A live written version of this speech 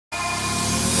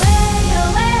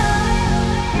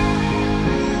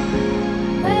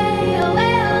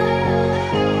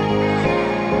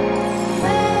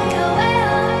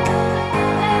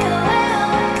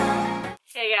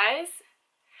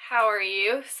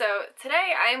So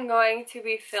today I'm going to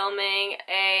be filming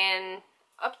an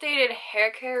updated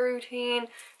hair care routine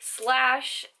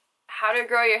slash how to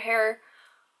grow your hair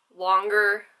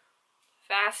longer,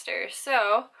 faster.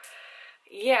 So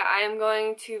yeah, I'm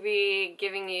going to be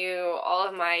giving you all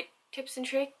of my tips and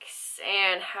tricks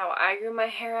and how I grew my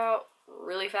hair out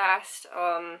really fast.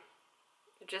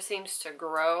 It just seems to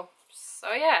grow.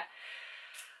 So yeah,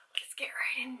 let's get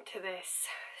right into this.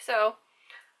 So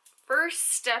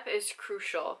first step is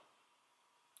crucial.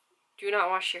 Do not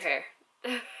wash your hair.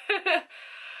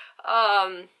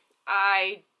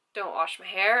 I don't wash my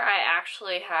hair. I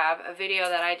actually have a video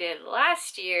that I did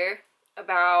last year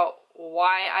about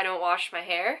why I don't wash my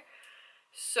hair.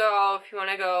 So if you want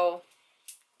to go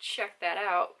check that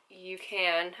out, you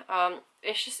can.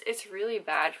 It's really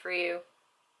bad for you.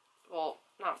 Well,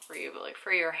 not for you, but like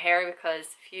for your hair,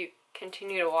 because if you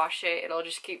continue to wash it, it'll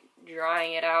just keep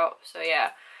drying it out. So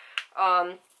yeah.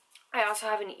 I also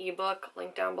have an ebook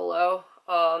linked down below.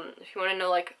 If you want to know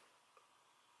like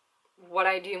what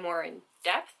I do more in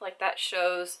depth, like that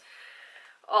shows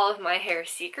all of my hair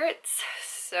secrets.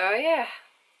 So yeah,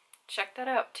 check that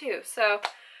out too. So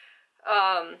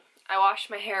I wash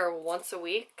my hair once a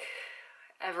week,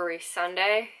 every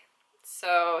Sunday.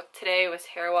 So today was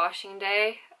hair washing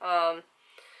day.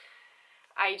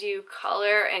 I do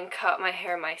color and cut my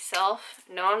hair myself.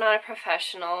 No, I'm not a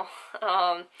professional.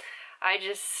 I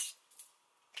just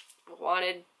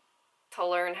wanted to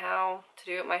learn how to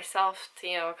do it myself to,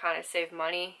 you know, kind of save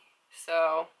money.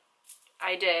 So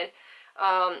I did.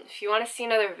 If you want to see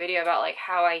another video about like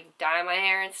how I dye my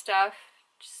hair and stuff,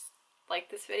 just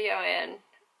like this video and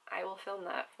I will film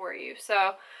that for you.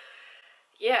 So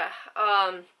yeah,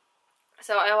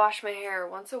 so I wash my hair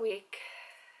once a week,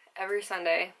 every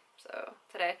Sunday, so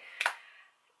today.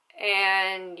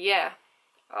 And yeah,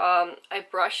 I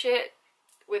brush it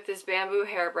with this bamboo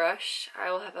hairbrush. I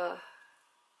will have a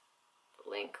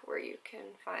link where you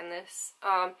can find this.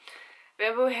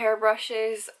 Bamboo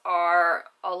hairbrushes are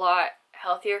a lot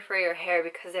healthier for your hair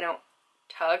because they don't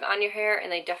tug on your hair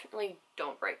and they definitely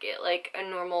don't break it like a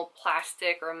normal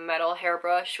plastic or metal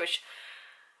hairbrush, which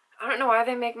I don't know why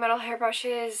they make metal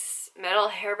hairbrushes. Metal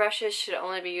hairbrushes should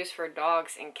only be used for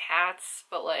dogs and cats,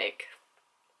 but like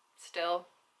still,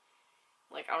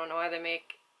 like I don't know why they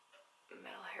make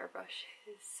metal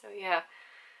hairbrushes. So yeah,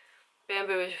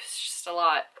 bamboo is just a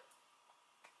lot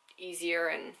easier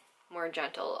and more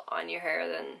gentle on your hair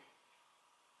than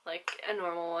like a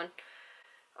normal one.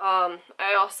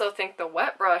 I also think the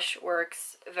wet brush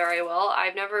works very well.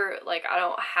 I've never, like, I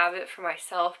don't have it for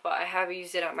myself, but I have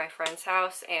used it at my friend's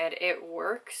house and it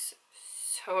works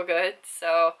so good.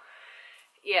 So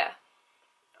yeah,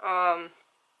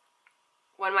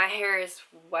 when my hair is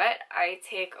wet, I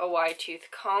take a wide tooth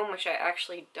comb, which I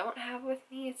actually don't have with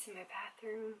me. It's in my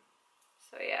bathroom.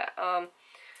 So yeah,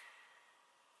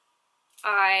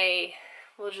 I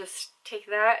will just take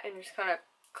that and just kind of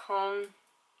comb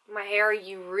my hair.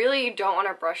 You really don't want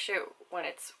to brush it when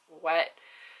it's wet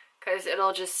because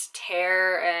it'll just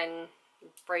tear and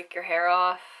break your hair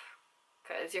off,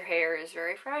 because your hair is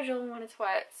very fragile when it's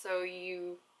wet. So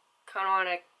you kind of want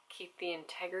to keep the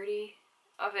integrity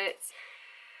of it.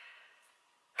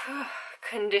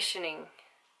 Conditioning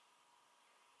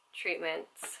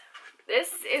treatments.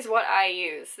 This is what I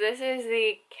use. This is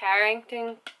the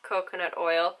Carrington coconut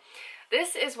oil.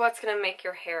 This is what's going to make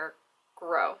your hair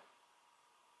grow.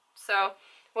 So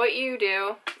what you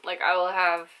do, like I will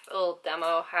have a little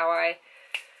demo how I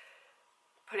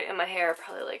put it in my hair,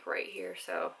 probably like right here.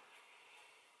 So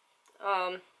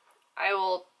I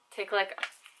will take like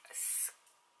a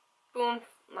spoon,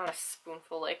 not a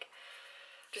spoonful, like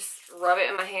just rub it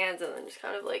in my hands and then just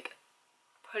kind of like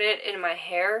put it in my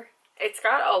hair. It's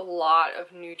got a lot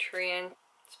of nutrient,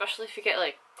 especially if you get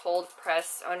like cold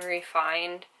pressed,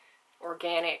 unrefined,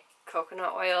 organic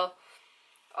coconut oil.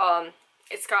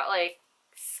 It's got like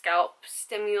scalp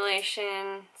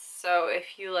stimulation, so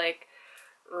if you like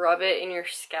rub it in your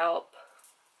scalp,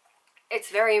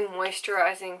 it's very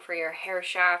moisturizing for your hair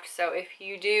shaft. So if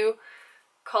you do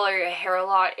color your hair a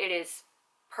lot, it is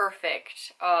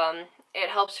perfect. It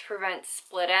helps prevent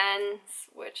split ends,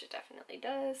 which it definitely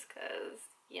does, because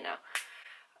you know,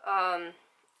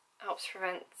 helps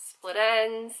prevent split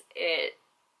ends. It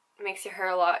makes your hair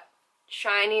a lot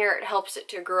shinier. It helps it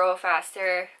to grow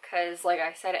faster because, like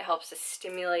I said, it helps to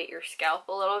stimulate your scalp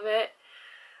a little bit.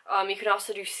 You can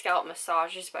also do scalp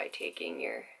massages by taking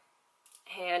your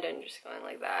hand and just going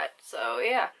like that. So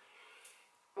yeah,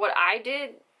 what I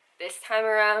did this time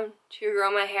around to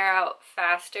grow my hair out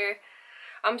faster,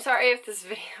 I'm sorry if this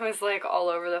video is like all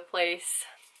over the place,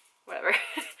 whatever.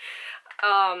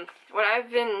 What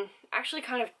I've been actually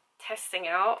kind of testing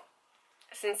out,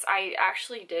 since I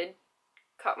actually did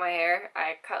cut my hair.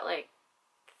 I cut like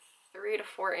 3 to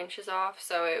 4 inches off,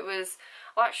 so it was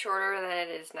a lot shorter than it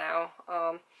is now.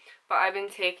 But I've been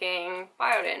taking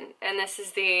biotin, and this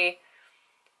is the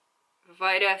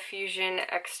Vita Fusion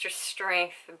Extra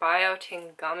Strength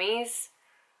Biotin Gummies.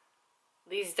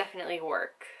 These definitely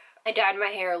work. I dyed my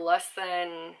hair less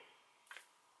than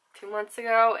 2 months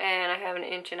ago, and I have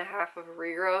 1.5 inches of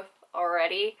regrowth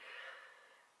already.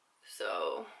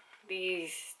 So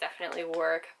these definitely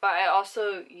work. But I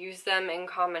also use them in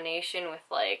combination with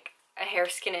like a hair,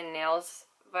 skin, and nails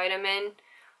vitamin,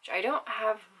 which I don't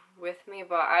have with me,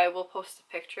 but I will post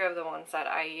a picture of the ones that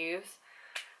I use.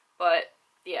 But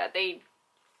yeah, they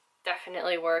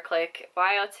definitely work. Like,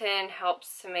 biotin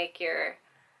helps to make your,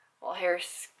 well, hair,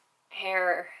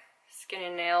 skin,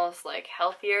 and nails like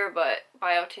healthier, but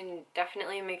biotin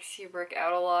definitely makes you break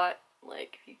out a lot,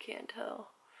 like, if you can't tell.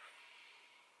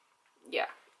 Yeah,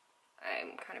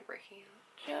 I'm kind of breaking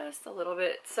out just a little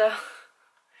bit, so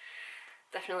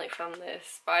definitely from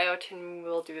this. Biotin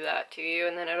will do that to you,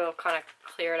 and then it'll kind of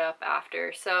clear it up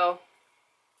after. So,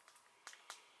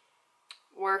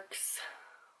 works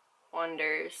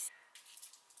wonders.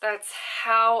 That's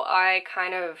how I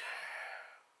kind of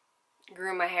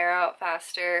grew my hair out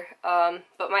faster.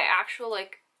 But my actual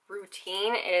like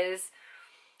routine is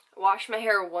wash my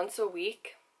hair once a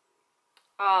week.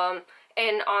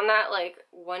 And on that like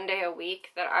 1 day a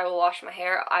week that I will wash my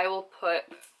hair, I will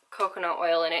put coconut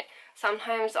oil in it.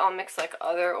 Sometimes I'll mix like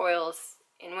other oils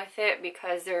in with it,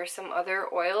 because there are some other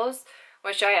oils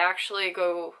which I actually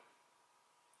go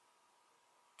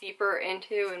deeper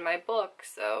into in my book,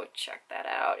 so check that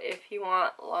out if you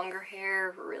want longer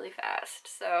hair really fast.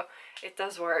 So it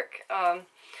does work.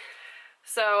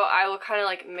 So I will kind of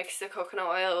like mix the coconut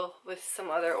oil with some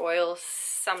other oils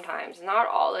sometimes, not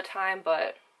all the time,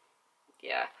 but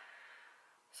yeah.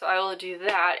 So I will do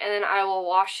that, and then I will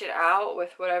wash it out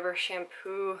with whatever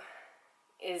shampoo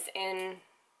is in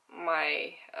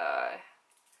my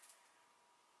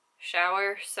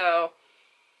shower. So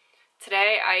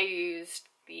today I used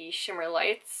the Shimmer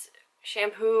Lights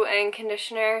shampoo and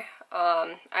conditioner.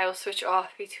 I will switch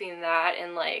off between that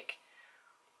and like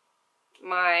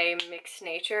my Mixed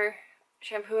Nature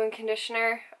shampoo and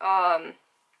conditioner. So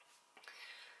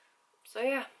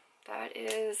yeah, that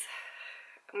is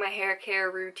my hair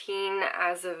care routine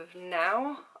as of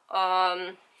now.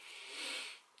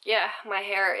 Yeah, my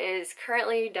hair is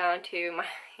currently down to my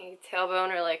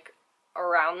tailbone, or like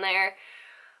around there.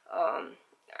 I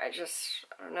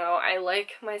don't know, I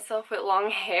like myself with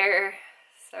long hair,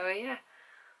 so yeah.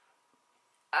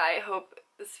 I hope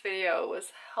this video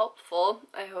was helpful.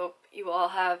 I hope you all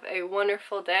have a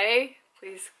wonderful day.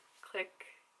 Please click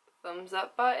the thumbs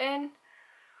up button,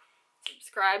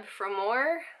 subscribe for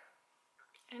more,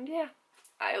 and yeah,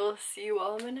 I will see you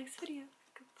all in my next video.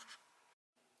 Goodbye.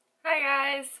 Hi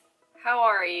guys, how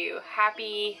are you?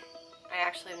 Happy, I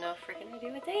actually have no freaking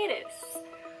idea what day it is.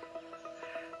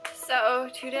 So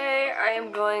today I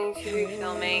am going to be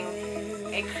filming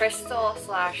a crystal /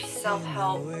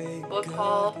 self-help book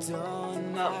haul.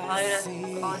 Well, probably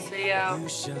not call this video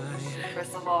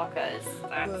crystal haul, because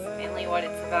that's mainly what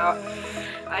it's about.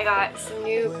 I got some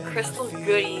new crystal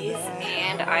goodies,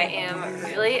 and I am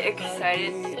really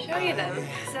excited to show you them.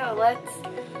 So let's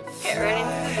get right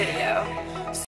into the video.